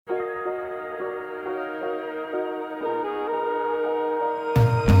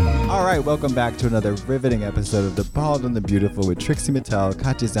right, welcome back to another riveting episode of The Bald and the Beautiful with Trixie Mattel,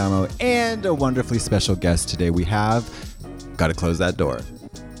 Katya Zamo, and a wonderfully special guest today. We have... Got to close that door.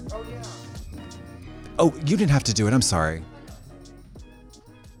 Oh, yeah. Oh, you didn't have to do it. I'm sorry.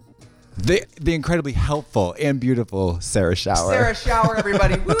 The incredibly helpful and beautiful Sarah Schauer. Sarah Schauer,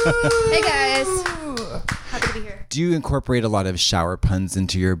 everybody. Woo! Hey, guys. Happy to be here. Do you incorporate a lot of shower puns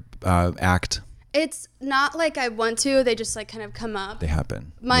into your act? It's not like I want to. They just like kind of come up. They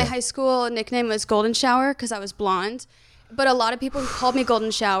happen. My high school nickname was Golden Shower because I was blonde. But a lot of people who called me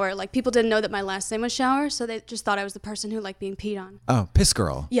Golden Shower, like people didn't know that my last name was Shower, so they just thought I was the person who liked being peed on. Oh, Piss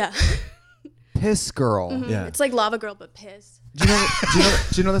Girl. Yeah. Piss Girl. Mm-hmm. Yeah. It's like Lava Girl, but piss. Do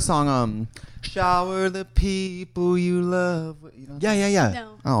you know the song, Shower the people you love? You know? Yeah.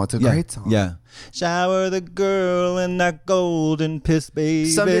 No. Oh, it's a great song. Yeah. Shower the girl in that golden piss, baby.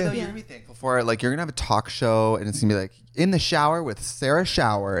 Someday, though, you're going to be thankful for it. Like, you're going to have a talk show, and it's going to be like, in the shower with Sarah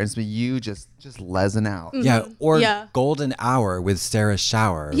Schauer, and it's going to be you just lesing out. Mm-hmm. Yeah, or Yeah. Golden Hour with Sarah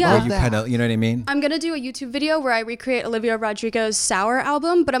Schauer. Yeah. Where you kind of, you know what I mean? I'm going to do a YouTube video where I recreate Olivia Rodrigo's Sour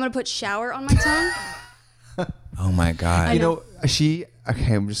album, but I'm going to put shower on my tongue. Oh my God. I know. Okay,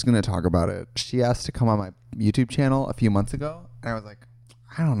 I'm just going to talk about it. She asked to come on my YouTube channel a few months ago, and I was like,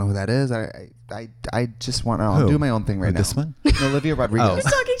 I don't know who that is. I just want to Who? do my own thing right now. This one? Olivia Rodrigo. He's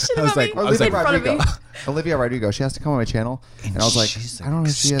talking shit I was about like- me. I was in like- front of me. Olivia Rodrigo. She has to come on my channel, and I was like, she's I don't know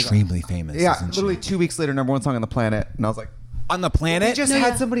who she is. extremely famous. Yeah, isn't she? literally 2 weeks later, #1 song on the planet, and I was like, On the we planet? just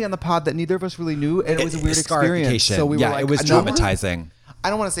had somebody on the pod that neither of us really knew, and it was a weird experience. Scarification. So we were yeah, like, it was no, traumatizing. I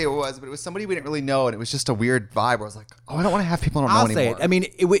don't want to say what it was, but it was somebody we didn't really know, and it was just a weird vibe. Where I was like, oh, I don't want to have people I don't I'll know say anymore. it. I mean,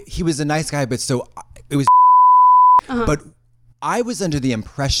 he was a nice guy, but it was. But I was under the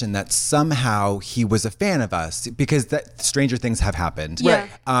impression that somehow he was a fan of us because that stranger things have happened. Yeah.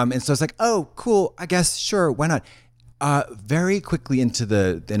 And so it's like, oh, cool. I guess, sure. Why not? Very quickly into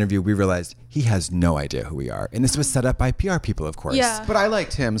the interview, we realized he has no idea who we are. And this was set up by PR people, of course. Yeah. But I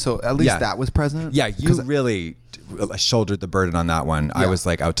liked him, so at least Yeah. that was present. Yeah, you really shouldered the burden on that one. I was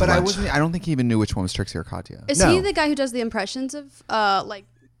like out to lunch. I don't think he even knew which one was Trixie or Katya. Is No. he the guy who does the impressions of like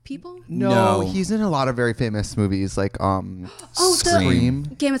people? No. He's in a lot of very famous movies, like Oh, Scream.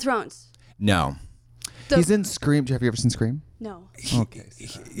 the Game of Thrones. No. He's in Scream. Have you ever seen Scream? No. Okay.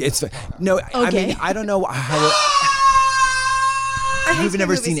 It's no. I Okay. mean, I don't know how. I hate You've scary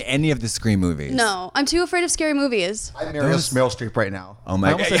never movies. seen any of the Scream movies. No, I'm too afraid of scary movies. I'm Meryl Streep right now. Oh my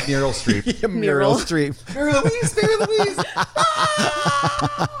I almost God. said Meryl Streep. Meryl Streep. Mary Louise.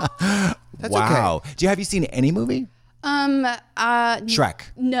 That's Wow. okay. Have you seen any movie? Shrek.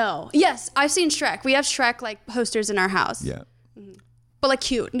 No. Yes, I've seen Shrek. We have Shrek like posters in our house. Yeah. But like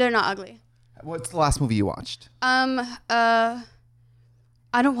cute. They're not ugly. What's the last movie you watched? I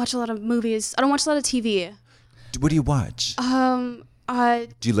don't watch a lot of movies. I don't watch a lot of TV. What do you watch? I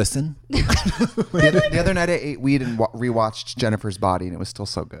Do you listen? The other night I ate weed and rewatched Jennifer's Body, and it was still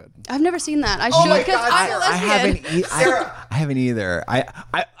so good. I've never seen that. I Oh my should because God, I'm a I lesbian. haven't. I haven't either. Ow.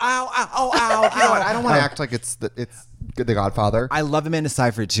 You know what? I don't want to act like it's The Godfather. I love Amanda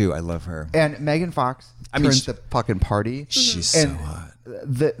Seyfried too. I love her. And Megan Fox turns the fucking party. She's so And hot.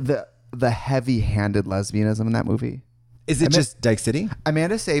 the heavy-handed lesbianism in that movie. Is it just Dyke City?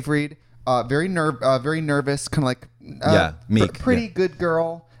 Amanda Seyfried, very nervous, kind of like meek, pretty yeah. good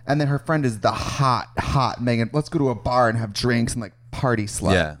girl. And then her friend is the hot Megan. Let's go to a bar and have drinks and like party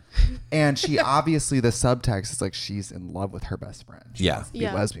slut. Yeah. And she obviously, the subtext is like she's in love with her best friend. She Yeah. wants to be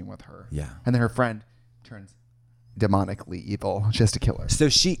Yeah. lesbian with her. Yeah. And then her friend turns demonically evil. She has to kill her. So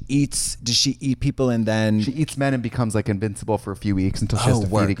does she eat people and then She eats men and becomes like invincible for a few weeks until she has to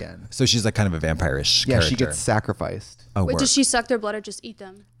work. feed again. So she's like kind of a vampire-ish Yeah, character. she gets sacrificed. Oh, Wait, work. does she suck their blood or just eat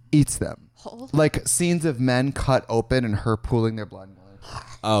them? Eats them. Whole? Like scenes of men cut open and her pooling their blood.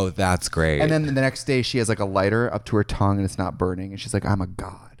 Oh, that's great. And then the next day she has like a lighter up to her tongue and it's not burning. And she's like, I'm a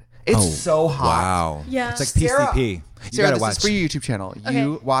god. It's so hot. Wow. Yeah. It's like Sarah- PCP. You Sarah, gotta this watch. is for your YouTube channel.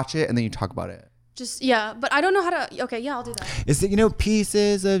 You Okay. watch it and then you talk about it. Just yeah, but I don't know how to. Okay, yeah, I'll do that. Is it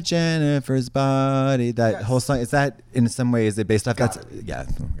pieces of Jennifer's body? That whole song, is that in some way, is it based off? Got That's yeah.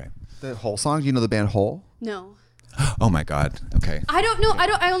 Okay. The whole song. Do you know the band Hole? No. Oh my God. Okay. I don't know.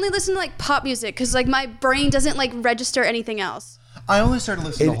 I only listen to like pop music because like my brain doesn't like register anything else. I only started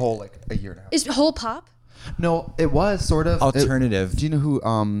listening to Hole like a year now. Is whole pop? No, it was sort of Alternative. Do you know who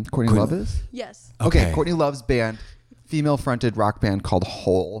Courtney Love is? Yes. Okay. Courtney Love's band, female-fronted rock band called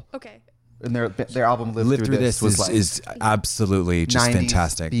Hole. Okay. And their album Live Through Through This was is, like is absolutely just 90s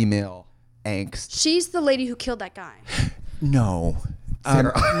fantastic. female angst. She's the lady who killed that guy. No.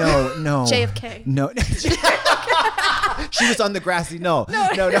 Sarah. No. JFK. No. She was on the grassy knoll.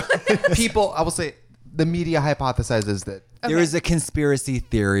 No. People, I will say, the media hypothesizes that There is a conspiracy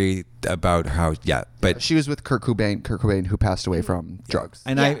theory about how, but She was with Kurt Cobain, who passed away from drugs.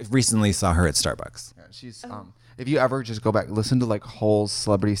 and I recently saw her at Starbucks. Yeah, she's if you ever just go back, listen to like Hole's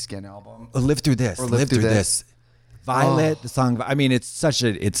Celebrity Skin album. Live through this. Live through this. Violet, the song. I mean, it's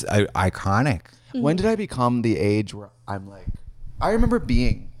iconic. When did I become the age where I'm like, I remember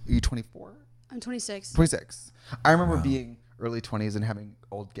being, are you 24? I'm 26. 26. I remember being early 20s and having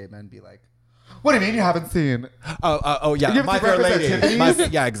old gay men be like, what do you mean you haven't seen? Oh, yeah. You haven't My seen Fair Breakfast at Lady.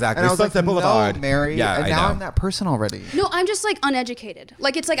 Tiffany's? Yeah, exactly. And I was like, Sunset no, Boulevard. Mary. Yeah, and I now know. I'm that person already. No, I'm just like uneducated.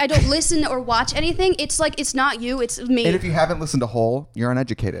 Like it's like I don't listen or watch anything. It's like it's not you, it's me. And if you haven't listened to Hole, you're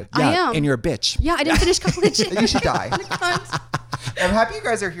uneducated. I am. And you're a bitch. Yeah, I didn't finish college. You should die. I'm happy you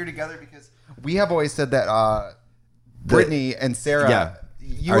guys are here together because we have always said that Brittany and Sarah,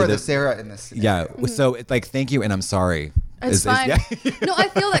 you are the Sarah in this scenario. Yeah. So it's like, thank you, and I'm sorry. It's fine. No, I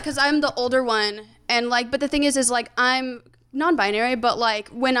feel that because I'm the older one, and like, but the thing is like I'm non-binary, but like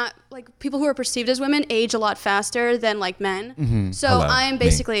when I like people who are perceived as women age a lot faster than like men. So Hello, I'm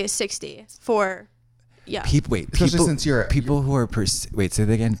basically 60 for. Yeah. Especially since you're people who are wait, say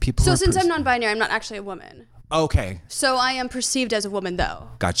that again. People. So who are since I'm non-binary, I'm not actually a woman. okay, So I am perceived as a woman though.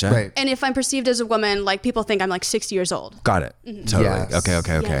 gotcha. Right. And if I'm perceived as a woman, like people think I'm like 60 years old. Got it. Totally. Yes.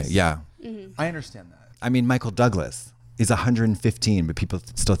 Okay. Yes. Yeah. I understand that. I mean, Michael Douglas is 115, but people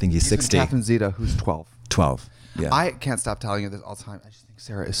still think he's 60. Catherine Zeta, who's 12. 12. Yeah. I can't stop telling you this all the time. I just think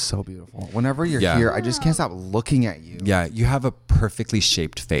Sarah is so beautiful. Whenever you're Yeah. here, I just can't stop looking at you. yeah, you have a perfectly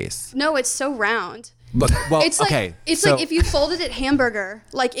shaped face. No, it's so round. But well, It's like okay. it's so, like if you folded it hamburger,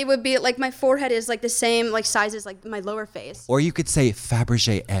 like it would be like my forehead is like the same like size as like my lower face. or you could say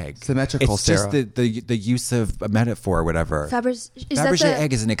Fabergé egg. Symmetrical, It's just Sarah. the use of a metaphor or whatever. Fabergé Fabergé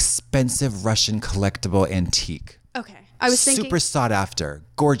egg is an expensive Russian collectible antique. Okay, I was thinking. Super sought after,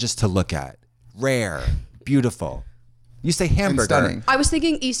 gorgeous to look at, rare, beautiful. You say hamburger. stunning. I was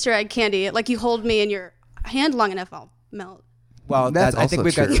thinking Easter egg candy. Like you hold me in your hand long enough, I'll melt. Well, That's I think also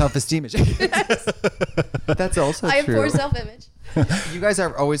we've got true. self-esteem issues. That's also I have true. poor self-image. You guys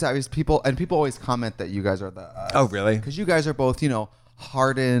are always people, and people always comment that you guys are the. Oh, really? Because you guys are both,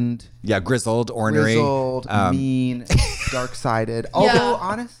 hardened, Yeah, grizzled, ornery. grizzled, mean, dark-sided. Although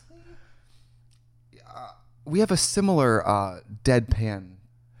honestly, we have a similar deadpan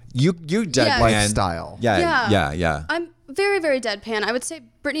You deadpan. Yeah. lifestyle. Yeah. I'm very, very deadpan. I would say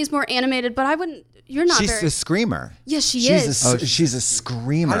Brittany's more animated, but I wouldn't. You're not She's very. a screamer. Yes, she She's is. she's a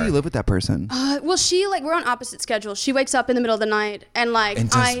screamer. How do you live with that person? Well, she like we're on opposite schedules. She wakes up in the middle of the night, and like And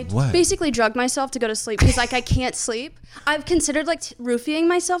does I what? basically drug myself to go to sleep because like I can't sleep. I've considered like roofing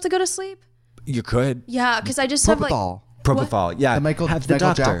myself to go to sleep. You could. Yeah, because I just have like. Propofol. Propofol. Yeah. And Michael have the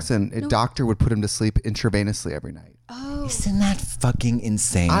doctor. Jackson, a doctor would put him to sleep intravenously every night. Oh. Isn't that fucking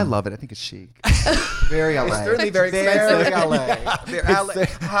insane? I love it. I think it's chic. Very LA. It's certainly very expensive. LA. Very LA.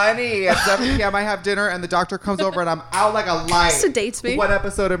 Honey, at 7 p.m. I have dinner and the doctor comes over and I'm out like a light. Sedates me. One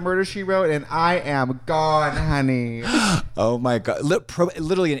episode of Murder, She Wrote and I am gone, honey. Oh my god!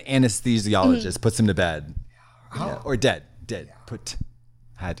 Literally, an anesthesiologist puts him to bed, yeah. Or dead.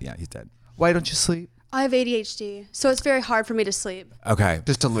 Yeah, he's dead. Why don't you sleep? I have ADHD, so it's very hard for me to sleep. Okay.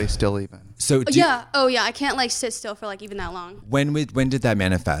 Just to lay still even. So Yeah. Oh yeah. I can't like sit still for like even that long. when did that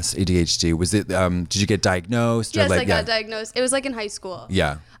manifest? ADHD? Was it? Did you get diagnosed? Yes, or like, I got diagnosed. It was like in high school.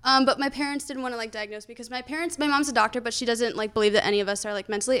 Yeah. But my parents didn't want to like diagnose because my mom's a doctor, but she doesn't like believe that any of us are like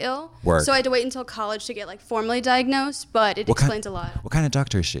mentally ill. Work. So I had to wait until college to get like formally diagnosed, but it explains a lot. What kind of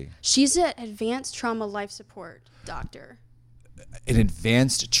doctor is she? She's an advanced trauma life support doctor. An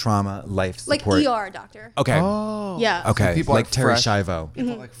advanced trauma life Like support. ER doctor. Okay. Oh. Yeah. Okay. People like are Terry fresh. Schiavo.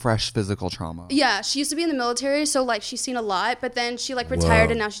 People like fresh physical trauma. Yeah, she used to be in the military, so like she's seen a lot, but then she like retired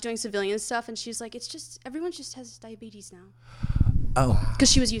Whoa. and now she's doing civilian stuff, and she's like, it's just everyone just has diabetes now Oh. because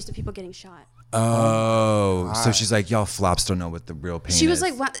she was used to people getting shot. Oh. So she's like, y'all flops don't know what the real pain is. She was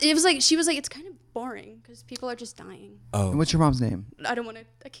like, wow. It was like she was like, it's kind of boring because people are just dying. And what's your mom's name? I don't want to.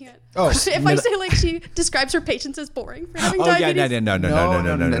 I can't. Oh, if I say like she describes her patients as boring for having Oh yeah, diabetes. no,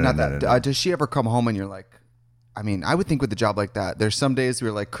 not that. no. Does she ever come home and you're like, I mean, I would think with a job like that, there's some days where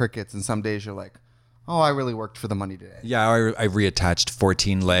you're like crickets and some days you're like, oh, I really worked for the money today. Yeah, I reattached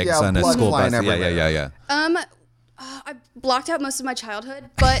 14 legs Yeah, on a blood school bus. flying everywhere. Yeah. I blocked out most of my childhood,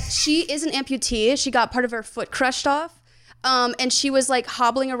 but she is an amputee. She got part of her foot crushed off. And she was like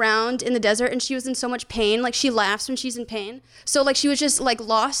hobbling around in the desert and she was in so much pain. Like she laughs when she's in pain. So like she was just like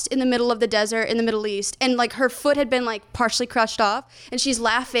lost in the middle of the desert in the Middle East. And like her foot had been like partially crushed off and she's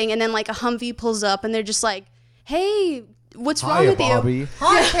laughing. And then like a Humvee pulls up and they're just like, hey, What's wrong with you?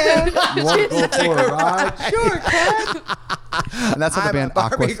 Hi, Ken. You want to go for a ride? Sure, Ken. And that's how the band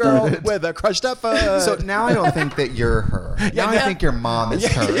Aqua started. With a crushed up foot. So now I don't think that you're her. Now I think your mom is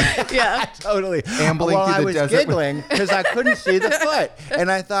her. Yeah. Totally. Ambling through the desert. I was giggling because I couldn't see the foot.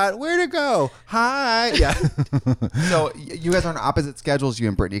 And I thought, where'd it go? Hi. Yeah. So you guys are on opposite schedules, you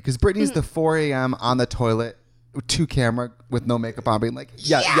and Brittany, because Brittany's the 4 a.m. on the toilet to camera with no makeup on, being like,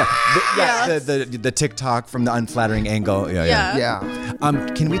 the TikTok from the unflattering angle. Yeah.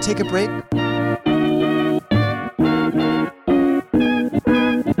 Can we take a break?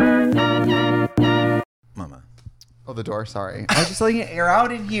 Mama. Oh, the door. Sorry, I was just letting it air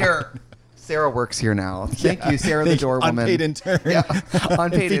out in here. Sarah works here now. Thank you, Sarah, the door woman. Unpaid intern. Yeah.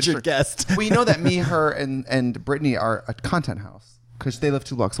 Unpaid featured guest. We know that me, her, and Brittany are a content house because they live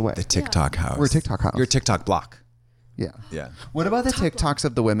 2 blocks away. The TikTok house. We're a TikTok house. You're a TikTok block. Yeah. What about the TikToks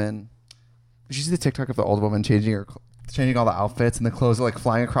of the women? Did you see the TikTok of the old woman changing all the outfits and the clothes are like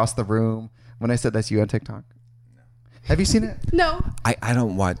flying across the room? When I said that's you on TikTok. No. Have you seen it? No. I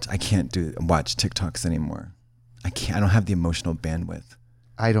can't watch TikToks anymore. I don't have the emotional bandwidth.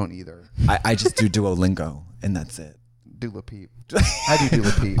 I don't either. I just do Duolingo and that's it. Dula Peep. I do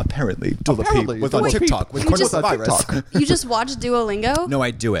Dula Peep. Apparently Dula Peep was on TikTok with coronavirus. You just watch Duolingo? No,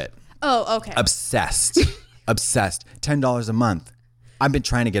 I do it. Oh, okay. Obsessed. $10 a month. I've been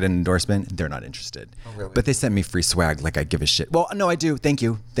trying to get an endorsement. They're not interested. Oh, really? But they sent me free swag like I give a shit. Well, no, I do. Thank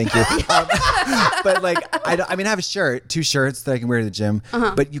you. But like, I have a shirt, 2 shirts that I can wear to the gym.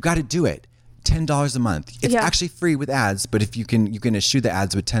 But you got to do it. $10 a month. It's actually free with ads. But if you can eschew the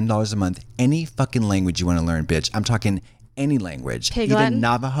ads with $10 a month, any fucking language you want to learn, bitch. I'm talking any language. Pig Even Latin?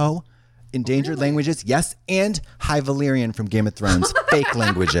 Navajo, endangered languages, yes, and High Valyrian from Game of Thrones, fake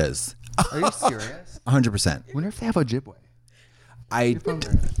languages. Are you serious? 100%. I wonder if they have Ojibwe.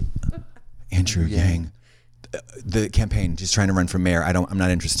 Andrew Yang, the campaign, just trying to run for mayor. I'm not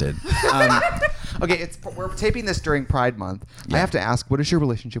interested. Okay, we're taping this during Pride Month. I have to ask, what is your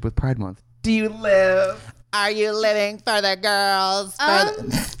relationship with Pride Month? Do you live? Are you living for the girls?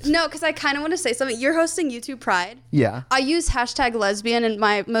 No, because I kind of want to say something. You're hosting YouTube Pride. Yeah. I use #lesbian in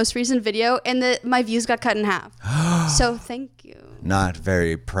my most recent video, and my views got cut in half. So thank you. Not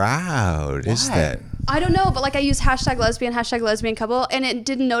very proud, is that? I don't know, but like I use #lesbian couple, and it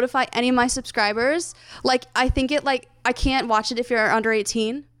didn't notify any of my subscribers. Like I think I can't watch it if you're under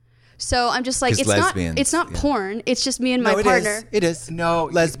 18. So I'm just like, it's not porn. It's just me and my partner. It is. No,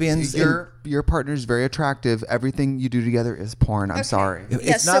 lesbians. Your partner's very attractive. Everything you do together is porn. I'm sorry.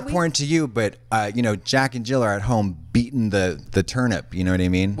 It's not porn to you, but Jack and Jill are at home beating the turnip. You know what I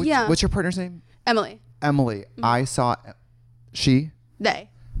mean? What's your partner's name? Emily. Mm-hmm. I saw They.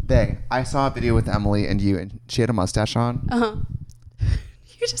 I saw a video with Emily and you, and she had a mustache on.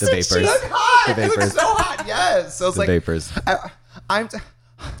 You just the vapors. said Look hot. The vapors. It looks so hot. Yes. So it's the vapors.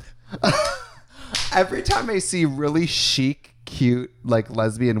 Every time I see really chic, cute, like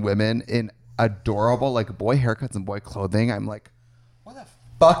lesbian women in adorable, like boy haircuts and boy clothing, I'm like, what the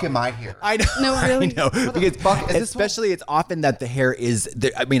fuck am I here? I know. No, really? I know. Because especially it's often that the hair is,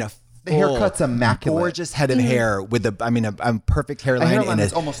 the haircut's immaculate. Gorgeous head of hair with a perfect hairline and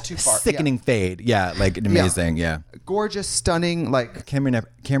it's almost too far. Sickening fade. Yeah, like amazing. Yeah. Gorgeous, stunning. Like Cameron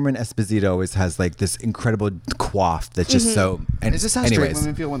Esposito always has like this incredible coif that's just so. And is this how straight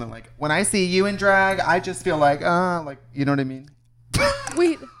women feel when they're like, when I see you in drag, I just feel like you know what I mean?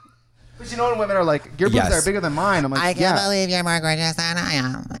 Wait. But you know when women are like, your boobs are bigger than mine. I'm like, I can't believe you're more gorgeous than I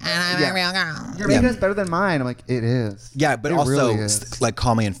am, and I'm a real girl. Your boobs better than mine. I'm like, it is. Yeah, but it also really like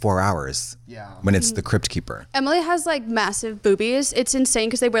call me in 4 hours. Yeah. When it's the Crypt Keeper. Emily has like massive boobies. It's insane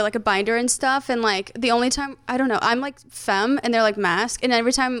because they wear like a binder and stuff. And like the only time, I don't know, I'm like femme and they're like mask. And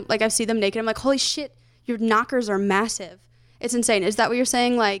every time like I see them naked, I'm like, holy shit, your knockers are massive. It's insane. Is that what you're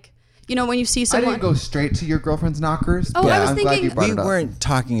saying? Like, you know, when you see someone. I didn't go straight to your girlfriend's knockers. Oh, I was thinking. Glad you brought we it up. weren't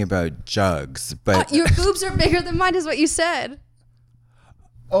talking about jugs, but. Your boobs are bigger than mine is what you said.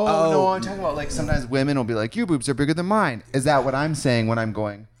 Oh, no, I'm talking about like sometimes women will be like, your boobs are bigger than mine. Is that what I'm saying when I'm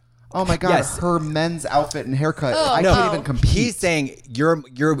going, oh my God, yes. Her men's outfit and haircut. I can't even compete. He's saying you're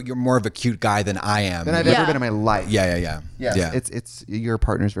more of a cute guy than I am. Than I've ever been in my life. Yeah. It's your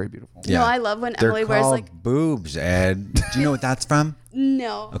partner's very beautiful. Yeah. No, I love when Emily wears like boobs, Ed. Do you know what that's from?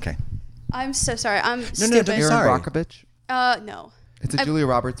 No. Okay. I'm so sorry. I'm stupid. Erin Brockovich? No. It's a Julia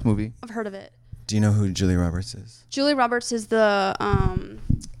Roberts movie. I've heard of it. Do you know who Julia Roberts is? Julia Roberts is the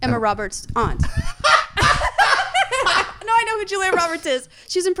Emma Roberts' aunt. No, I know who Julia Roberts is.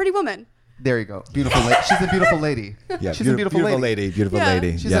 She's in Pretty Woman. There you go. Beautiful lady. She's a beautiful lady. Yeah, she's a beautiful lady. Beautiful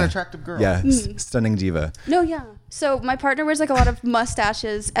lady. She's an attractive girl. Yeah, stunning diva. No, yeah. So my partner wears like a lot of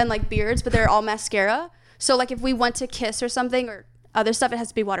mustaches and like beards, but they're all mascara. So like if we want to kiss or something or other stuff, it has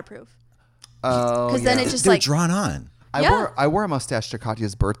to be waterproof. Oh, Because then it just They're like drawn on. I wore a mustache to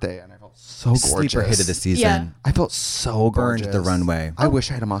Katya's birthday, and I felt so gorgeous. Sleeper hit of the season. Yeah. I felt so gorgeous. Burned the runway. I wish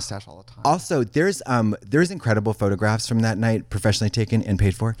I had a mustache all the time. Also, there's incredible photographs from that night, professionally taken and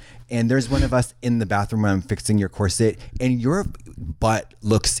paid for. And there's one of us in the bathroom when I'm fixing your corset, and your butt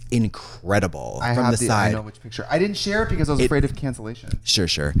looks incredible from the side. I know which picture. I didn't share it because I was afraid of cancellation.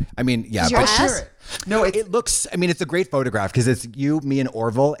 Sure. I mean, yeah. Is your but ass? Share it. No, it looks. I mean, it's a great photograph because it's you, me, and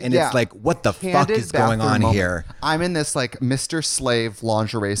Orville, and it's like, what the fuck Candid is going bathroom on moment. here? I'm in this like Mr. Slave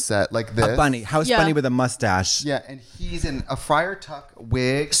lingerie set, like this. A bunny, house bunny with a mustache. Yeah, and he's in a friar tuck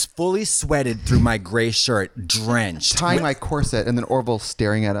wig, Fully sweated through my gray shirt, drenched. tying my corset, and then Orville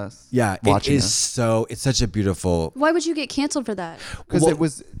staring at us. Yeah, watching it is us. so. It's such a beautiful. why would you get canceled for that? Because Well- it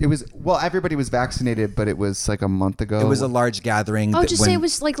was well, everybody was vaccinated, but it was like a month ago. It was a large gathering. Oh, that just say it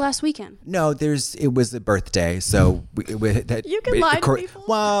was like last weekend. No, it was a birthday, so You can lie to people.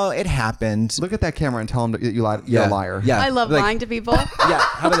 Well, it happened. Look at that camera and tell him that you lied. You're a liar. Yeah, I love like, lying to people. Yeah,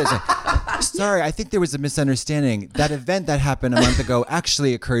 how about this? Sorry, I think there was a misunderstanding. That event that happened a month ago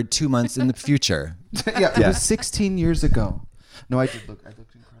actually occurred 2 months in the future. It was 16 years ago. No, I looked incredible.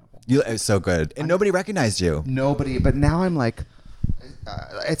 It was so good, and nobody recognized you. Nobody, but now I'm like,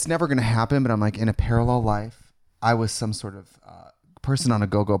 it's never going to happen, but I'm like, in a parallel life, I was some sort of person on a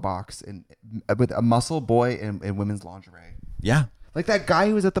go-go box with a muscle boy in women's lingerie. Yeah. Like that guy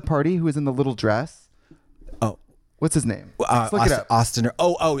who was at the party who was in the little dress. Oh, What's his name? Austin, Look it up. Austin.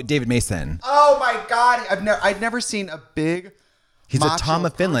 David Mason. Oh my God. I'd never seen a big He's a macho Tom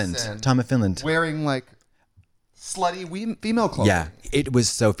of Finland. person Tom of Finland. wearing like slutty female clothing. Yeah, it was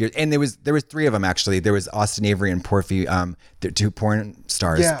so fierce, and there was 3 of them actually. There was Austin Avery and Porphy, the 2 porn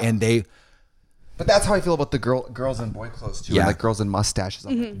stars, Yeah. and they. But that's how I feel about the girls in boy clothes too. Yeah. And like girls in mustaches.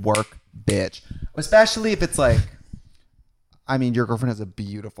 I'm like, work, bitch. Especially if it's like, I mean, your girlfriend has a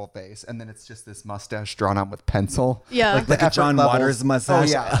beautiful face, and then it's just this mustache drawn on with pencil. Yeah. the Like a effort John levels. Waters mustache.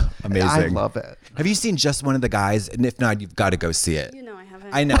 Oh yeah, Amazing. I love it. Have you seen just one of the guys? And if not, you've got to go see it. You know I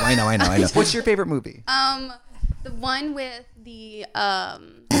haven't. I know. What's your favorite movie? The one with the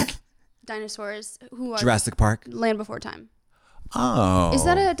dinosaurs who are Jurassic Park. Land Before Time. Oh, Is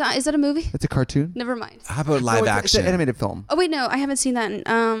that a movie? It's a cartoon. Never mind. How about live It's action? an animated film. Oh wait, no, I haven't seen that.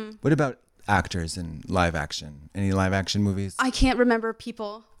 What about actors in live action? Any live action movies? I can't remember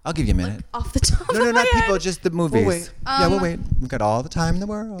people I'll give you a minute. off the top. No, of my not head. people, just the movies. wait. Yeah, we'll wait. We've got all the time in the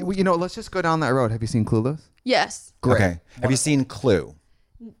world. Well, let's just go down that road. Have you seen Clueless? Yes. Great. Okay. Have you seen Clue?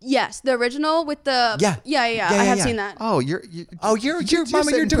 Yes, the original with the. Yeah. Yeah. I have seen that. Oh, you're Oh, you're Mama, you're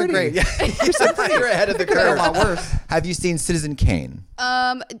sitting doing pretty. great. You're sitting pretty. You're ahead of the Could curve. have been a lot worse. Have you seen Citizen Kane?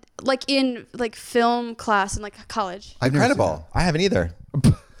 Like in film class in like college. I've never seen Incredible. I haven't either.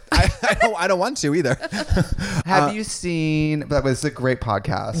 I don't want to either. Have you seen? That was a great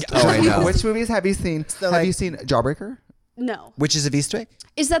podcast. Oh, I know. Which movies have you seen? Have you seen Jawbreaker? No. Which of Eastwick?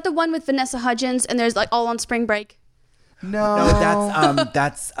 Is that the one with Vanessa Hudgens and there's like all on spring break? No, No,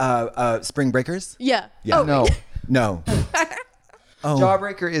 that's Spring Breakers. Yeah. Yeah. Oh, no. No. Oh,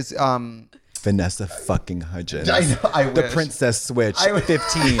 Jawbreaker is Vanessa fucking Hudgens. I know. I The wish. Princess Switch. I wish.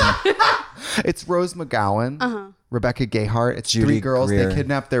 15. It's Rose McGowan, Rebecca Gayheart. It's Judy 3 girls. Greer. They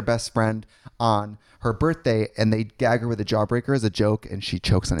kidnap their best friend on her birthday, and they gag her with a jawbreaker as a joke, and she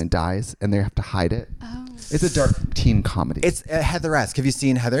chokes on it and dies, and they have to hide it. Oh. It's a dark teen comedy. It's Heather-esque. Have you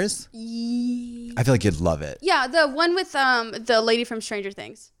seen Heathers? I feel like you'd love it. Yeah, the one with the lady from Stranger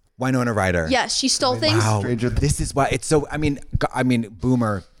Things. Winona Ryder. Yes, she stole things. Wow. Stranger Things. This is why it's so. I mean,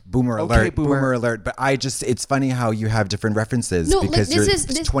 boomer Okay, alert, boomer. alert. But it's funny how you have different references No, like, because this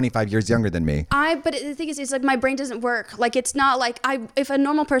you're is 25 years younger than me. But the thing is, it's like my brain doesn't work. Like it's not like if a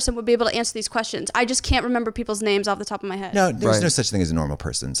normal person would be able to answer these questions, I just can't remember people's names off the top of my head. No, there's Right. no such thing as a normal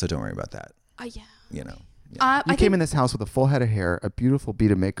person, so don't worry about that. Yeah. You know, you came in this house with a full head of hair, a beautiful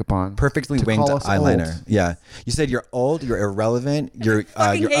bead of makeup on, perfectly to winged call us eyeliner. old. Yeah, you said you're old, you're irrelevant, you're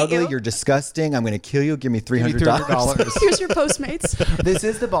fucking hate ugly, you. you're disgusting. I'm gonna kill you. Give me $300. Here's your Postmates. This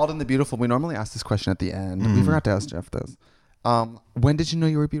is the Bald and the Beautiful. We normally ask this question at the end. Mm. We forgot to ask Jeff this. When did you know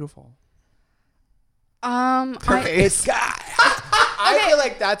you were beautiful? It's. I feel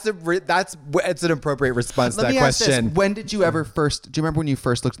like it's an appropriate response to Let that me ask this. question. When did you ever first? Do you remember when you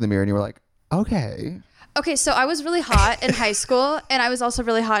first looked in the mirror and you were like, okay? Okay, so I was really hot in high school, and I was also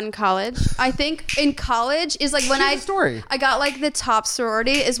really hot in college. I think in college is like when Share the story. I got like the top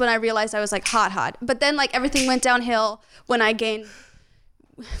sorority is when I realized I was like hot. But then like everything went downhill when I gained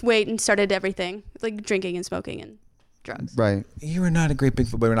weight and started everything like drinking and smoking and drugs. Right. You are not a great big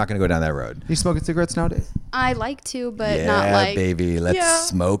fool, but we're not going to go down that road. You smoking cigarettes nowadays? I like to, but Yeah, not like. baby, let's Yeah.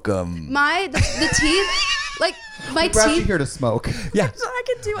 smoke them. The teeth, like my We're actually teeth. here to smoke. Yeah, That's what I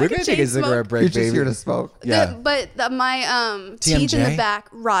can do. we're I going can to take a chain cigarette smoke. break, You're baby. just here to smoke. Yeah. My teeth in TMJ? the back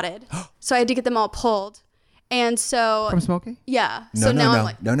rotted, so I had to get them all pulled, and so From smoking? yeah. No, So no, now no, I'm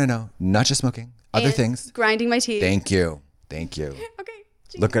like no, not just smoking. Other and things. grinding my teeth. Thank you. Okay.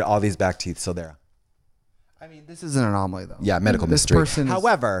 Look at all these back teeth still there. I mean, this is an anomaly, though. Yeah, medical This mystery. person is-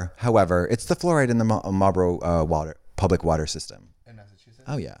 However, it's the fluoride in the Marlboro public water system. In Massachusetts?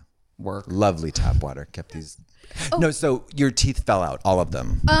 Oh yeah, Work. lovely tap water. Kept these. Oh. No, so your teeth fell out, all of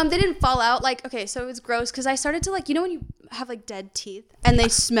them. They didn't fall out. Like, okay, so it was gross because I started to like, you know, when you have like dead teeth and they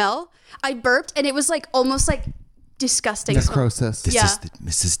smell. I burped and it was like almost like disgusting. Necrosis. This Yeah. is the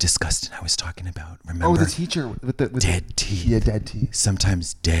Mrs. Disgusting I was talking about. Remember? Oh, the teacher with the dead teeth. Yeah, dead teeth.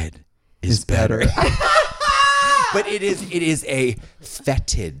 Sometimes dead is better. But it is a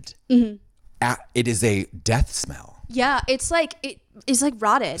fetid. It is a death smell. Yeah, it's like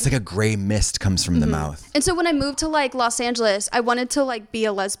rotted. It's like a gray mist comes from the mouth. And so when I moved to like Los Angeles, I wanted to like be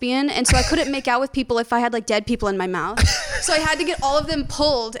a lesbian, and so I couldn't make out with people if I had like dead people in my mouth. So I had to get all of them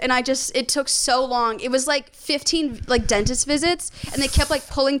pulled, and it took so long. It was like 15 like dentist visits, and they kept like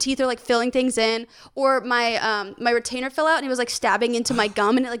pulling teeth or like filling things in. Or my retainer fell out, and it was like stabbing into my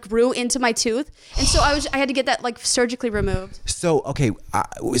gum, and it like grew into my tooth. And so I had to get that like surgically removed. So okay,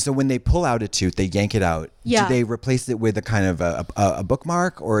 so when they pull out a tooth, they yank it out. Yeah. Do they replace it with a kind of a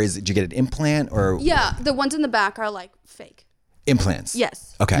bookmark, or do you get an implant, or Yeah, the ones in the back are like fake. implants?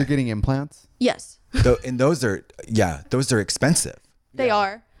 Yes. Okay. You're getting implants? Yes. And those are expensive. They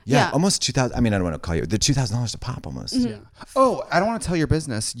are. Yeah, Yeah. almost 2,000. I mean, I don't want to call you. They're $2,000 a pop almost. Mm-hmm. Yeah. Oh, I don't want to tell your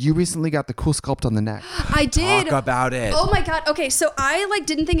business. You recently got the cool sculpt on the neck. I did. Talk about it. Oh my god. Okay, so I like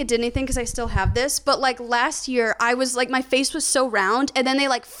didn't think it did anything because I still have this, but like last year I was like my face was so round, and then they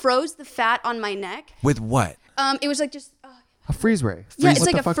like froze the fat on my neck. With what? It was like just A freeze ray. Yeah, it's What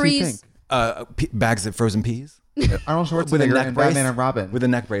like the a fuck do you freeze. think? Bags of frozen peas Arnold Schwarzenegger with a neck and brace. Batman and Robin. With a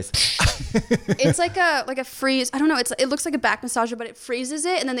neck brace. it's like a freeze. I don't know. It looks like a back massager, but it freezes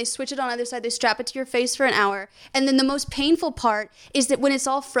it, and then they switch it on either side. They strap it to your face for an hour, and then the most painful part is that when it's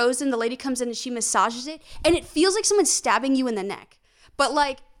all frozen, the lady comes in and she massages it, and it feels like someone's stabbing you in the neck. But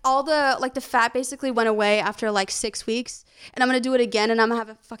like all the fat basically went away after like 6 weeks, and I'm gonna do it again, and I'm gonna have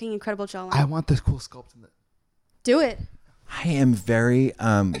a fucking incredible jawline. I want this cool sculpt in the... Do it. I am very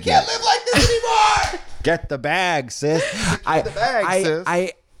Can't live like this anymore! Get the bag, sis. the bag,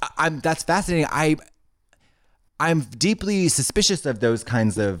 sis. I'm that's fascinating. I'm deeply suspicious of those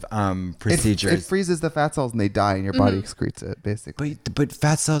kinds of procedures. It freezes the fat cells and they die and your body excretes it, basically. But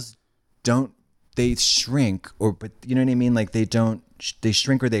fat cells they shrink, but you know what I mean? Like they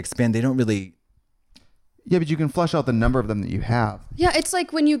shrink or they expand. They don't really. Yeah, but you can flush out the number of them that you have. Yeah, it's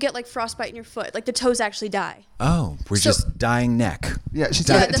like when you get like frostbite in your foot, like the toes actually die. Oh, we're just dying neck. Yeah, she's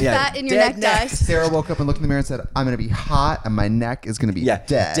Yeah, the fat in your Dead neck dies. Sarah woke up and looked in the mirror and said, I'm going to be hot and my neck is going to be dead.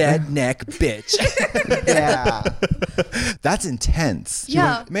 Dead neck, bitch. Yeah. That's intense.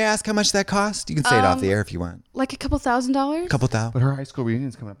 Yeah. May I ask how much that cost? You can say it off the air if you want. Like a couple $1,000s. Couple thousand. But her high school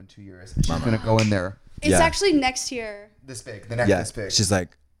reunion's coming up in 2 years. She's going to go in there It's Yeah. actually next year. this big. The neck Yeah. this big. She's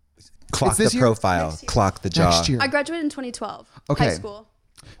like, clock It's the this year? profile, Next year. clock the jaw. Next year. I graduated in 2012. Okay. High school.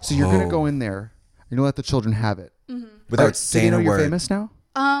 So you're going to Oh. go in there. You're going to let the children have it. Without Do they saying know a you're word. famous now?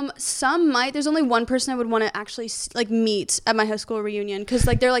 Some might. There's only one person I would want to actually like meet at my high school reunion because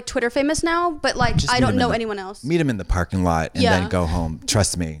like they're like Twitter famous now, but like Just I meet don't them in know the- anyone else. Meet him in the parking lot and Yeah. then go home.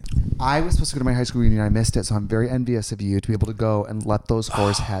 Trust me. I was supposed to go to my high school reunion. I missed it. So I'm very envious of you to be able to go and let those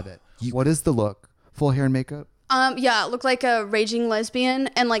whores have it. What is the look? Full hair and makeup? Yeah, look like a raging lesbian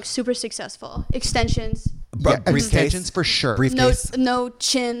and like super successful. Extensions. Extensions for sure. Briefcase. No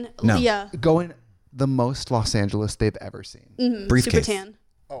chin. No. Yeah. Going the most Los Angeles they've ever seen. Briefcase. Super tan.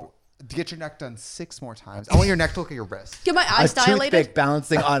 Oh, to get your neck done 6 more times. I want your neck to look at your wrist. Get my A eyes dilated. toothpick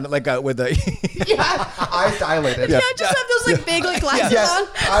balancing on like with a. Eyes dilated. Yeah, just have those like big like glasses Yes, on.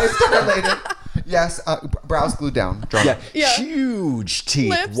 eyes dilated. Yes, brows glued down. Drunk. Yeah. Yeah. Huge teeth,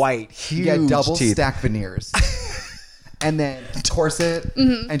 Lips. white, huge You get double teeth. stack veneers. And then corset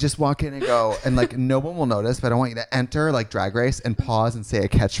and just walk in and go. And like no one will notice, but I want you to enter like Drag Race and pause and say a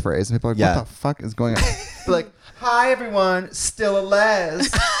catchphrase. And people are like, Yeah. what the fuck is going on? Be like, hi everyone, still a les.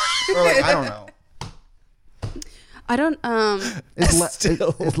 Or like, I don't know. I don't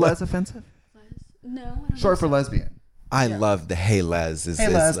Is les offensive? no. I don't Short for lesbian. I love the hey Les. Hey,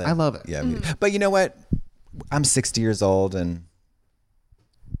 Les. I love it. Yeah, but you know what? I'm 60 years old and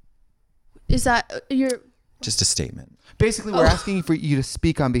Is that your just a statement. Basically, we're asking for you to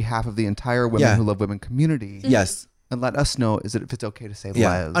speak on behalf of the entire women Yeah. who love women community. Yes. and let us know if it's okay to say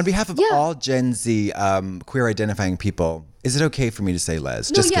les. On behalf of all Gen Z queer identifying people, is it okay for me to say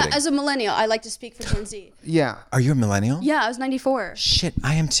les? No, Just yeah, kidding. as a millennial, I like to speak for Gen Z. Yeah. Are you a millennial? Yeah, I was 94. Shit,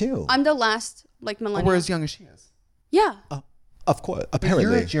 I am too. I'm the last millennial. We're as young as she is. Yeah. Of course, apparently.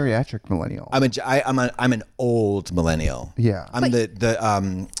 You're a geriatric millennial. I'm an old millennial. Yeah. I'm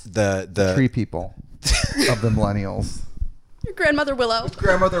the tree people of the millennials. Your grandmother Willow.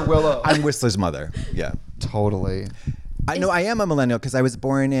 Grandmother Willow. I'm Whistler's mother. Yeah. Totally. I know I am a millennial because I was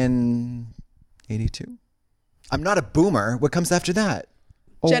born in 82. I'm not a boomer. What comes after that?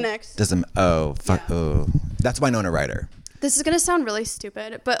 Gen X. That's Winona Ryder. This is going to sound really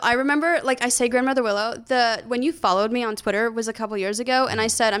stupid, but I remember, I say grandmother Willow, when you followed me on Twitter was a couple years ago, and I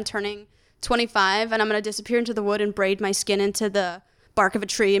said I'm turning 25 and I'm going to disappear into the wood and braid my skin into the bark of a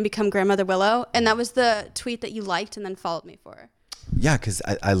tree and become grandmother Willow. And that was the tweet that you liked and then followed me for. Yeah, because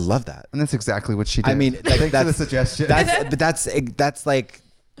I love that. And that's exactly what she did. I mean, thanks for the suggestion.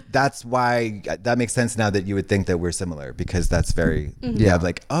 That's why that makes sense now that you would think that we're similar, because that's very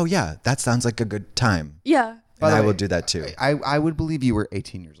that sounds like a good time. Yeah. And I will do that too. I would believe you were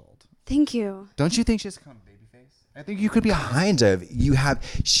 18 years old. Thank you. Don't you think she's kind of baby face? I think you could be kind of. You have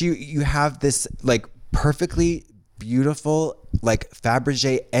this perfectly beautiful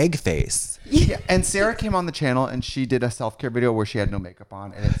Fabergé egg face. Yeah. And Sarah came on the channel and she did a self-care video where she had no makeup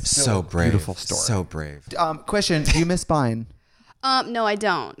on, and it's so brave. Beautiful story. So brave. Question: do you miss Vine? No, I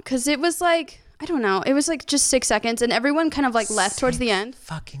don't, because it was I don't know. It was just 6 seconds, and everyone kind of left towards the end.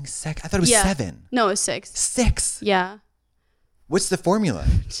 Fucking sec. I thought it was 7. No, it was 6. 6. Yeah. What's the formula?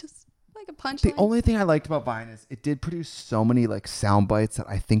 Just a punchline. The only thing I liked about Vine is it did produce so many sound bites that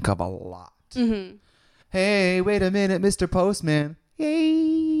I think of a lot. Mm-hmm. Hey, wait a minute, Mr. Postman.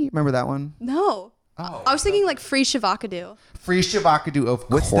 Yay! Remember that one? No. Oh. I was thinking free Shavakadu. Free Shavakadu, of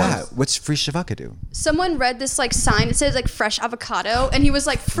What's course. that? What's free Shavakadu? Someone read this sign. It says fresh avocado, and he was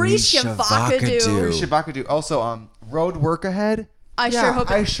free Shavakadu. Free Shavakadu. Also, road work ahead. I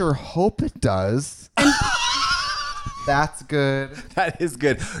sure hope it does. That's good. That is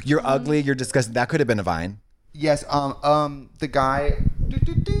good. You're ugly. You're disgusting. That could have been a Vine. Yes. The guy with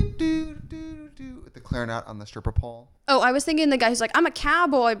the clarinet on the stripper pole. Oh, I was thinking the guy who's I'm a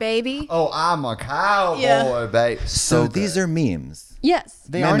cowboy, baby. Oh, I'm a cowboy, babe. So these are memes. Yes.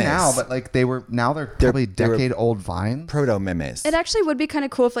 They are now, but they're probably decade-old Vines. Proto-memes. It actually would be kind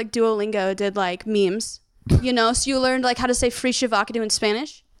of cool if Duolingo did memes, so you learned how to say free Shavakadu in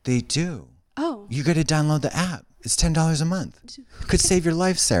Spanish. They do. Oh. You got to download the app. It's $10 a month. Could save your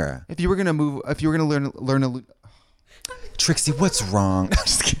life, Sarah. If you were gonna learn a Trixie, what's wrong? I'm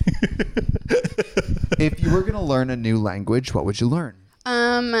just kidding. If you were gonna learn a new language, what would you learn?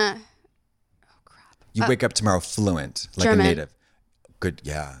 Oh crap. You wake up tomorrow fluent, German. a native. Good,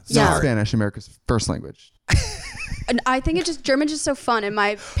 yeah. Yeah. Spanish, America's first language. And I think German's just so fun, and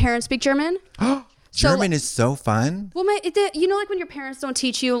my parents speak German. German is so fun. Well, when your parents don't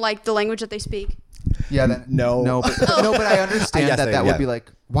teach you the language that they speak. Yeah. No. But I understand Yes, that would be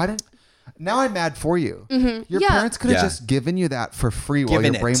why didn't. Now I'm mad for you. Mm-hmm. Your parents could have just given you that for free while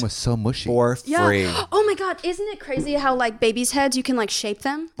your brain was so mushy. For free. Oh my God. Isn't it crazy how babies' heads, you can shape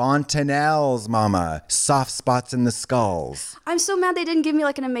them? Fontanelles, mama. Soft spots in the skulls. I'm so mad they didn't give me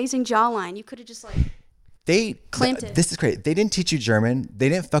an amazing jawline. You could have just clamped it. This is great. They didn't teach you German. They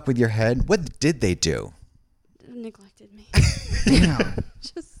didn't fuck with your head. What did they do? Neglected me. Damn.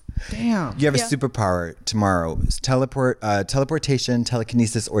 Damn. You have a superpower tomorrow. Teleportation,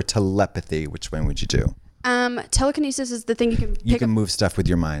 telekinesis, or telepathy. Which one would you do? Telekinesis is the thing you can move stuff with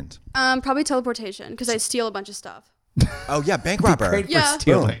your mind. Probably teleportation, because I'd steal a bunch of stuff. Oh yeah, bank robber. Great for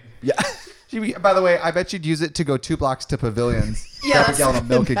stealing. Yeah. By the way, I bet you'd use it to go 2 blocks to Pavilions. Yeah. Grab a gallon of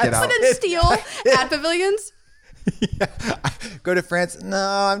milk and get out. And then steal at Pavilions. Yeah. Go to France. No,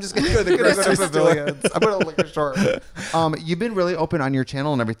 I'm just gonna go to the grocery store. Pavilions. I'm going to liquor store. You've been really open on your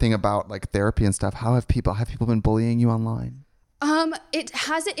channel and everything about therapy and stuff. How have people been bullying you online? It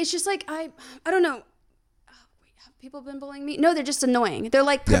hasn't. It's just I don't know. Wait, have people been bullying me? No, they're just annoying. They're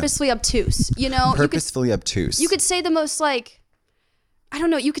purposefully obtuse. Purposefully obtuse. You could say the most I don't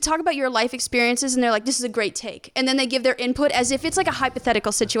know. You could talk about your life experiences, and they're this is a great take, and then they give their input as if it's a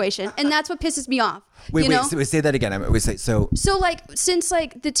hypothetical situation, and that's what pisses me off. Wait, say that again. So since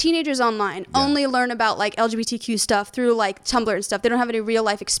the teenagers online only learn about LGBTQ stuff through Tumblr and stuff, they don't have any real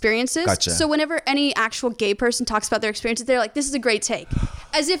life experiences. Gotcha. So whenever any actual gay person talks about their experiences, they're this is a great take,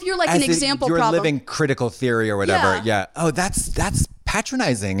 as if you're an example you're problem. living critical theory or whatever. Yeah. Oh, that's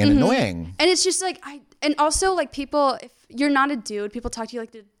patronizing and annoying. And it's just and also people, if you're not a dude, people talk to you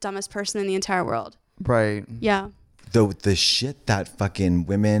like the dumbest person in the entire world. Right. Yeah. the shit that fucking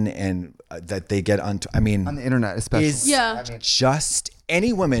women and that they get on the internet especially is just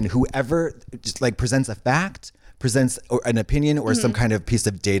any woman who ever just like presents a fact, presents an opinion or some kind of piece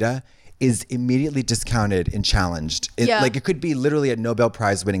of data is immediately discounted and challenged. Like it could be literally a Nobel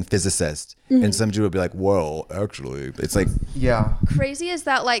Prize winning physicist and some dude would be like, whoa, actually, it's like. Yeah. Crazy is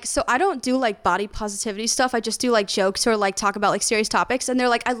that like, so I don't do like body positivity stuff. I just do like jokes or like talk about like serious topics. And they're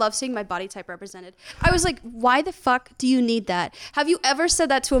like, I love seeing my body type represented. I was like, why the fuck do you need that? Have you ever said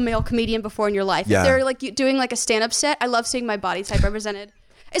that to a male comedian before in your life? Yeah. If they're like doing like a stand-up set, I love seeing my body type represented.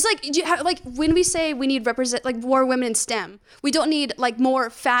 It's like when we say we need like more women in STEM, we don't need like more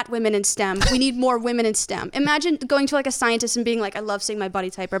fat women in STEM. We need more women in STEM. Imagine going to like a scientist and being like, I love seeing my body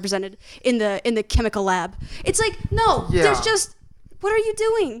type represented in the chemical lab. It's like, no, there's just, what are you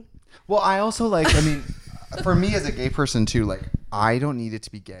doing? Well, I also for me as a gay person too, like I don't need it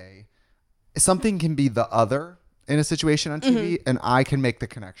to be gay. Something can be the other in a situation on TV and I can make the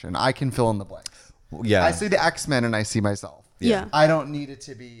connection. I can fill in the blanks. Yeah. I see the X-Men and I see myself. Yeah. I don't need it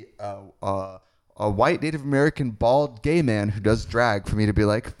to be a white Native American bald gay man who does drag for me to be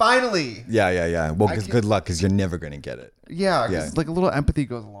like, finally. Yeah. Well, because good luck, because you're never going to get it. Yeah, because like a little empathy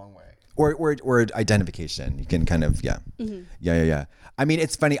goes a long way. Or identification. You can kind of, Yeah. I mean,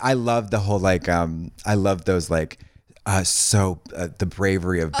 it's funny. I love the whole like, I love those like, the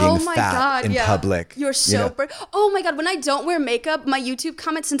bravery of being fat in public. You're so brave. Oh my God. When I don't wear makeup, my YouTube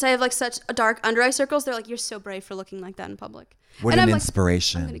comments, since I have like such dark under eye circles, they're like, you're so brave for looking like that in public. What and an I'm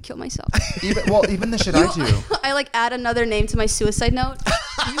inspiration. Like, I'm going to kill myself. Even the shit I do. I like add another name to my suicide note.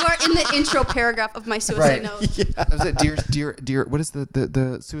 You are in the intro paragraph of my suicide note. Yeah. Was it dear, what is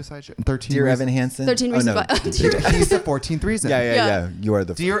the suicide shit? 13 Dear reasons? Evan Hansen? 13 reasons. He's the 14th reason. Yeah. You are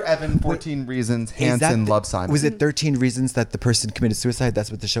the. Dear Evan, 14 reasons Hansen loves Simon. Was it 13 reasons that the person committed suicide? That's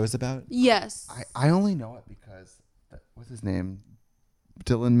what the show is about? Yes. I only know it because, what's his name?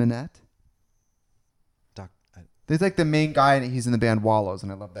 Dylan Minnette? There's like the main guy and he's in the band Wallows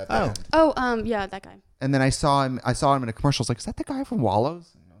and I love that band. Yeah, that guy. And then I saw him in a commercial. I was like, is that the guy from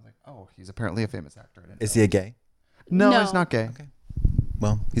Wallows? And I was like, oh, he's apparently a famous actor. Is he a gay? No, he's not gay. Okay.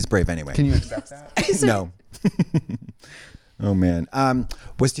 Well, he's brave anyway. Can you accept that? No. Oh man.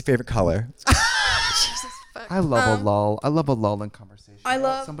 What's your favorite color? Jesus fuck. I love a lull. I love a lull in conversation. I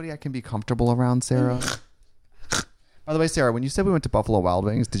love somebody I can be comfortable around, Sarah. By the way, Sarah, when you said we went to Buffalo Wild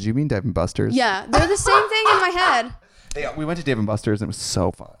Wings, did you mean Dave & Buster's? Yeah, they're the same thing in my head. Yeah, we went to Dave & Buster's and it was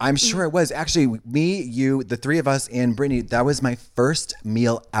so fun. I'm sure it was. Actually, me, you, the three of us, and Brittany, that was my first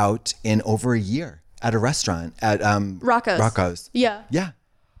meal out in over a year at a restaurant at Rocco's. Yeah. Yeah.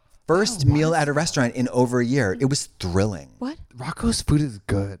 First meal at a restaurant in over a year. It was thrilling. What? Rocco's food is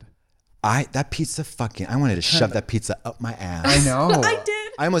good. That pizza I wanted to shove that pizza up my ass. I know. I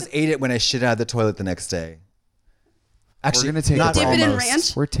did. I almost ate it when I shit out of the toilet the next day. Actually, we're gonna take not dip it in almost.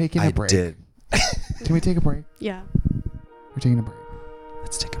 ranch? We're taking a break. I did. Can we take a break? Yeah. We're taking a break.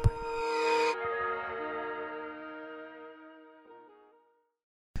 Let's take a break.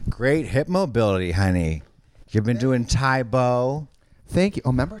 Great hip mobility, honey. You've been doing Taibo. Thank you. Oh,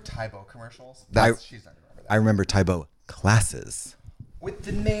 remember Taibo commercials? She's not gonna remember that. I remember Taibo classes. With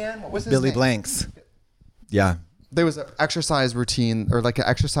the man, what was his Billy name? Blanks. Yeah. There was an exercise routine or like an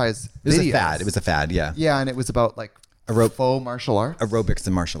exercise It was videos. a fad. It was a fad, yeah. Yeah, and it was about like faux martial arts. Aerobics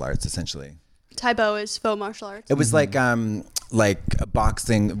and martial arts, essentially. Taibo is faux martial arts. It was like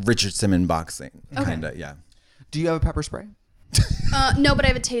boxing, Richard Simmons boxing, kind of, yeah. Do you have a pepper spray? No, but I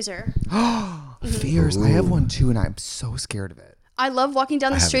have a taser. Fears. I have one too, and I'm so scared of it. I love walking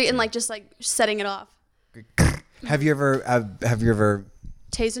down the have it street and too. like just like setting it off. Have you ever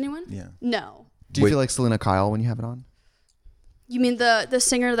Tase anyone? Yeah. No. Do you Wait. feel like Selena Kyle when you have it on? You mean the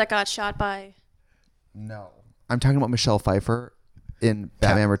singer that got shot by? No. I'm talking about Michelle Pfeiffer in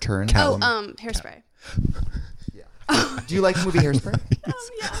Batman Returns. Hairspray. Yeah. Do you like the movie Hairspray?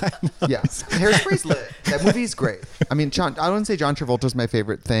 Yeah. Yes. Hairspray's lit. That movie's great. I mean, I wouldn't say John Travolta's my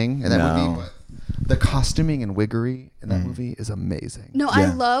favorite thing in that movie, but the costuming and wiggery in that movie is amazing. No, I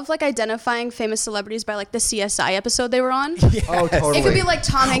love like identifying famous celebrities by like the CSI episode they were on. Oh, totally. It could be like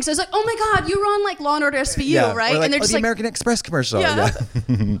Tom Hanks. I was like, oh my God, you were on like Law and Order SVU, right? Or like, and they're just the like, American Express commercial. Yeah.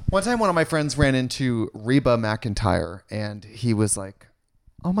 One time, one of my friends ran into Reba McEntire, and he was like,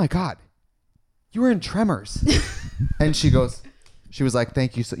 "Oh my God, you were in Tremors," and she was like,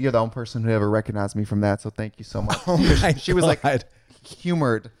 "Thank you. So you're the only person who ever recognized me from that. So thank you so much." Oh my She was like God.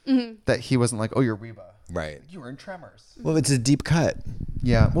 humored that he wasn't like, "Oh, you're Reba." Right. You were in Tremors. Well, it's a deep cut.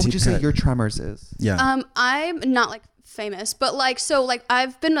 Yeah. What would Deep you say cut. your Tremors is? Yeah. I'm not like famous, but like, so like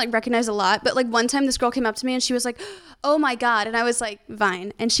I've been like recognized a lot, but like one time this girl came up to me and she was like, oh my God. And I was like,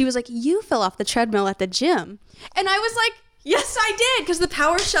 Vine. And she was like, you fell off the treadmill at the gym. And I was like, yes, I did. Cause the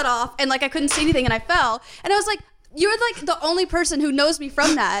power shut off and like I couldn't see anything and I fell. And I was like, you're like the only person who knows me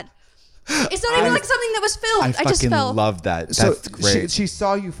from that. It's not even like something that was filmed. I just fell. Love that. That's great. She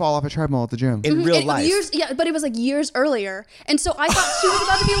saw you fall off a treadmill at the gym. In real life. But it was like years earlier. And so I thought she was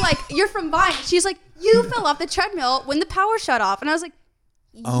about to be like, you're from Vine. She's like, you fell off the treadmill when the power shut off. And I was like,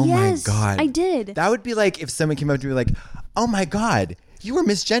 oh yes, my God. I did. That would be like if someone came up to me like, oh my God, you were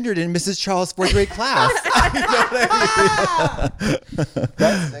misgendered in Mrs. Charles' 4th grade class.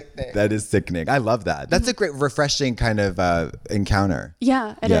 That's sickening. That is sickening. I love that. That's a great, refreshing kind of encounter.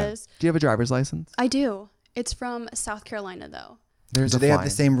 Yeah, it is. Do you have a driver's license? I do. It's from South Carolina, though. Do they have the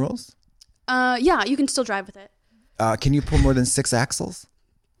same rules? Yeah, you can still drive with it. Can you pull more than 6 axles?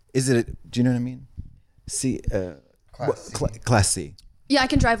 Is it? Do you know what I mean? Class C. Yeah, I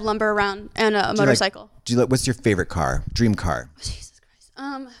can drive lumber around and a motorcycle. What's your favorite car? Dream car? Oh, Jesus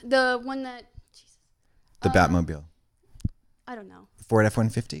Christ. The one that. Jesus. The Batmobile. I don't know. Ford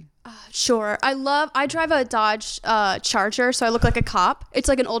F-150. Sure. I drive a Dodge Charger, so I look like a cop. It's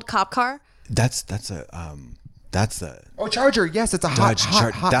like an old cop car. That's a Charger. Yes, it's a hot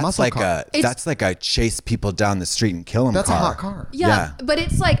that's muscle like car. That's like a chase people down the street and kill them. That's car. a hot car. Yeah, but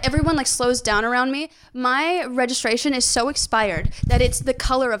it's like everyone like slows down around me. My registration is so expired that it's the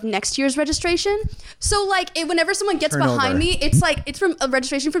color of next year's registration. So like whenever someone gets behind me, it's like it's from a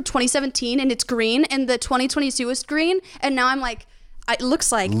registration from 2017 and it's green, and the 2022 is green, and now I'm like, it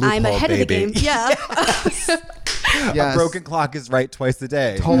looks like Loophole, I'm ahead baby. of the game. Yeah. Yes. A broken clock is right twice a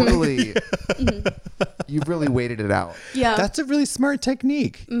day. Totally. You really waited it out. Yeah. That's a really smart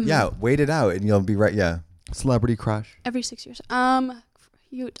technique. Mm-hmm. Yeah, wait it out and you'll be right. Yeah. Celebrity crush. Every 6 years. I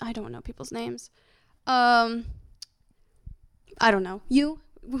don't know people's names. I don't know. You?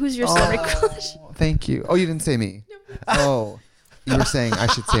 Who's your celebrity crush? Thank you. Oh, you didn't say me. No. Oh, you were saying I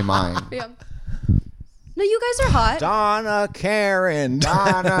should say mine. Yeah. No, you guys are hot. Donna Karen.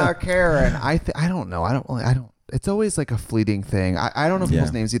 I don't know. I don't. It's always like a fleeting thing. I don't know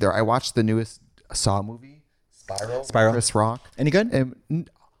people's names either. I watched the newest Saw movie, Spiral. Chris Rock. Any good? Yeah,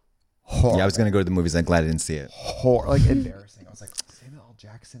 I was gonna go to the movies. I'm glad I didn't see it. Like embarrassing. I was like, Samuel L.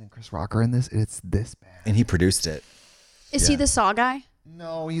 Jackson and Chris Rock are in this. It's this bad. And he produced it. Is he the Saw guy?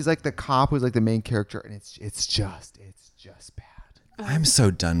 No, he's like the cop who's like the main character, and it's just bad. I'm so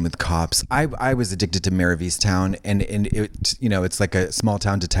done with cops. I was addicted to Mare of Easttown, and it, it's like a small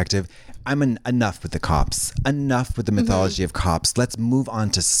town detective. I'm enough with the cops. Enough with the mythology of cops. Let's move on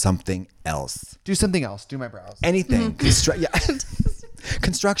to something else. Do something else. Do my brows. Anything.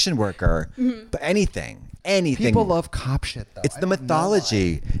 Construction worker. But anything. People love cop shit though. It's the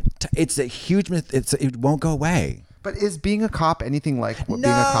mythology. It's a huge myth. It won't go away. But is being a cop anything like what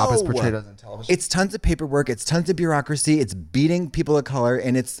being a cop is portrayed as in television? It's tons of paperwork. It's tons of bureaucracy. It's beating people of color,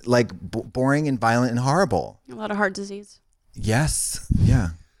 and it's like boring and violent and horrible. A lot of heart disease. Yes. Yeah.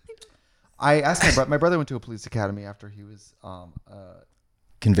 I asked my brother went to a police academy after he was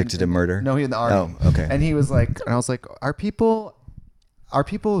convicted of murder. No, he in the army. Oh, okay. And he was like, and I was like, are people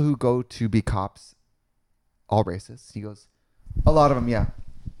who go to be cops all racist? He goes, a lot of them, yeah.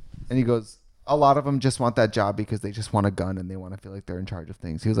 And he goes, a lot of them just want that job because they just want a gun and they want to feel like they're in charge of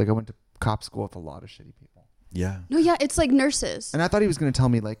things. He was like, I went to cop school with a lot of shitty people. Yeah. No, yeah, it's like nurses. And I thought he was going to tell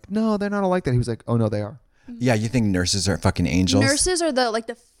me like, no, they're not all like that. He was like, oh no, they are. Yeah, you think nurses are fucking angels? Nurses are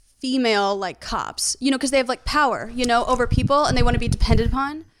the female like cops, because they have like power, over people, and they want to be depended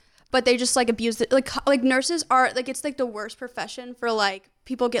upon, but they just like abuse it. Like nurses are like, it's like the worst profession for like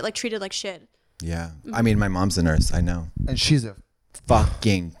people get like treated like shit. Yeah. I mean, my mom's a nurse. I know. And she's a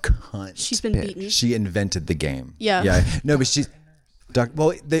fucking cunt. She's been beaten. She invented the game. Yeah. Yeah. No, but she's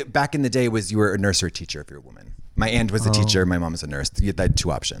back in the day was you were a nurse or a teacher if you're a woman. My aunt was a teacher. My mom was a nurse. You had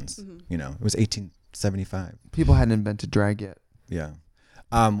two options. It was 1875. People hadn't invented drag yet. Yeah.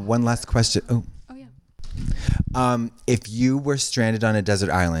 One last question. Oh yeah. If you were stranded on a desert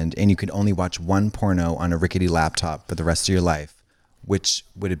island and you could only watch one porno on a rickety laptop for the rest of your life, which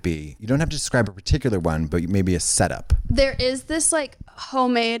would it be? You don't have to describe a particular one, but maybe a setup. There is this like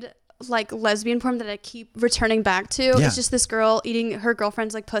homemade like lesbian porn that I keep returning back to. Yeah. It's just this girl eating her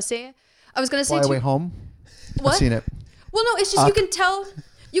girlfriend's like pussy. I was gonna say Fly Away Home. What? I've seen it. Well, no, it's just you can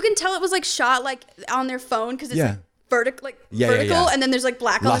tell it was like shot like on their phone because it's like vertical, and then there's like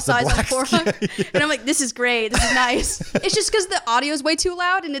black on the sides of the forearm. And I'm like, this is great. This is nice. It's just because the audio is way too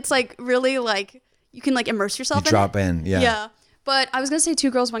loud, and it's like really like you can like immerse yourself. Drop in. Yeah. Yeah. But I was going to say 2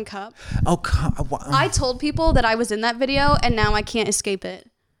 Girls, 1 Cup. Oh, I told people that I was in that video, and now I can't escape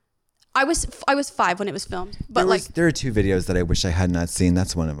it. I was 5 when it was filmed, but there are 2 videos that I wish I had not seen.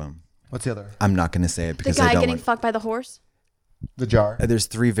 That's one of them. What's the other? I'm not going to say it because the I guy don't getting want... fucked by the horse. The jar. There's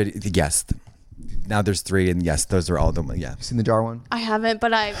 3 videos. Yes. Now there's 3, and yes, those are all the... Yeah. You seen the jar one? I haven't,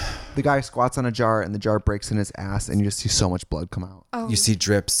 but The guy squats on a jar, and the jar breaks in his ass, and you just see so much blood come out. Oh. You see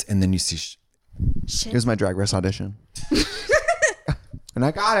drips, and then you see... Shit. Here's my Drag Race audition. And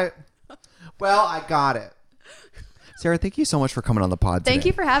I got it. Well, I got it. Sarah, thank you so much for coming on the pod today. Thank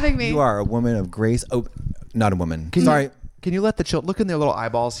you for having me. You are a woman of grace. Oh, not a woman. Sorry. Can you let the look in their little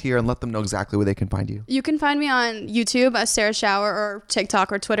eyeballs here and let them know exactly where they can find you? You can find me on YouTube as Sarah Schauer, or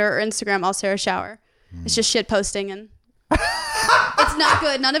TikTok or Twitter or Instagram, all Sarah Schauer. It's just shit posting, and it's not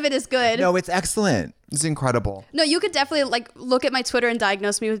good. None of it is good. No, it's excellent. It's incredible. No, you could definitely like look at my Twitter and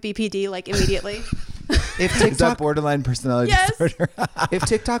diagnose me with BPD like immediately. If Is that borderline personality Yes. disorder? If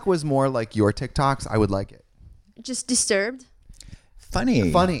TikTok was more like your TikToks, I would like it. Just disturbed. Funny,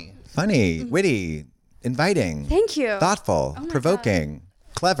 Mm-hmm. witty, inviting. Thank you. Thoughtful, Oh my provoking,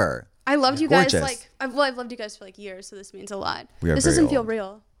 clever. I loved you guys. Gorgeous. I've loved you guys for like years, so this means a lot. We are This very doesn't feel old.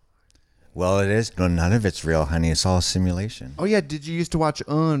 real. Well, it is. No, none of it's real, honey. It's all a simulation. Oh yeah, did you used to watch you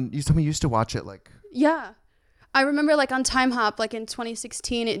told me you used to watch it like Yeah. I remember like on Time Hop, like in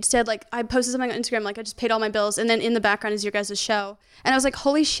 2016, it said like I posted something on Instagram, like I just paid all my bills, and then in the background is your guys' show. And I was like,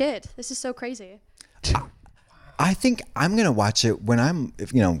 holy shit, this is so crazy. I think I'm going to watch it when I'm,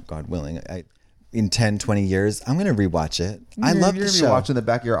 if God willing, in 10, 20 years, I'm going to rewatch it. I love you're the gonna show. be watching the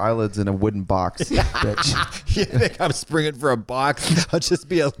back of your eyelids in a wooden box, bitch. You think I'm springing for a box? I'll just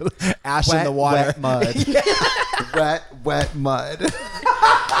be a little ash in the water. Wet mud. wet mud.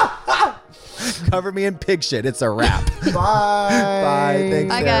 Cover me in pig shit. It's a wrap. Bye. Bye. Thanks,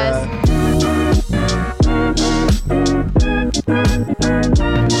 Bye, Sarah. guys.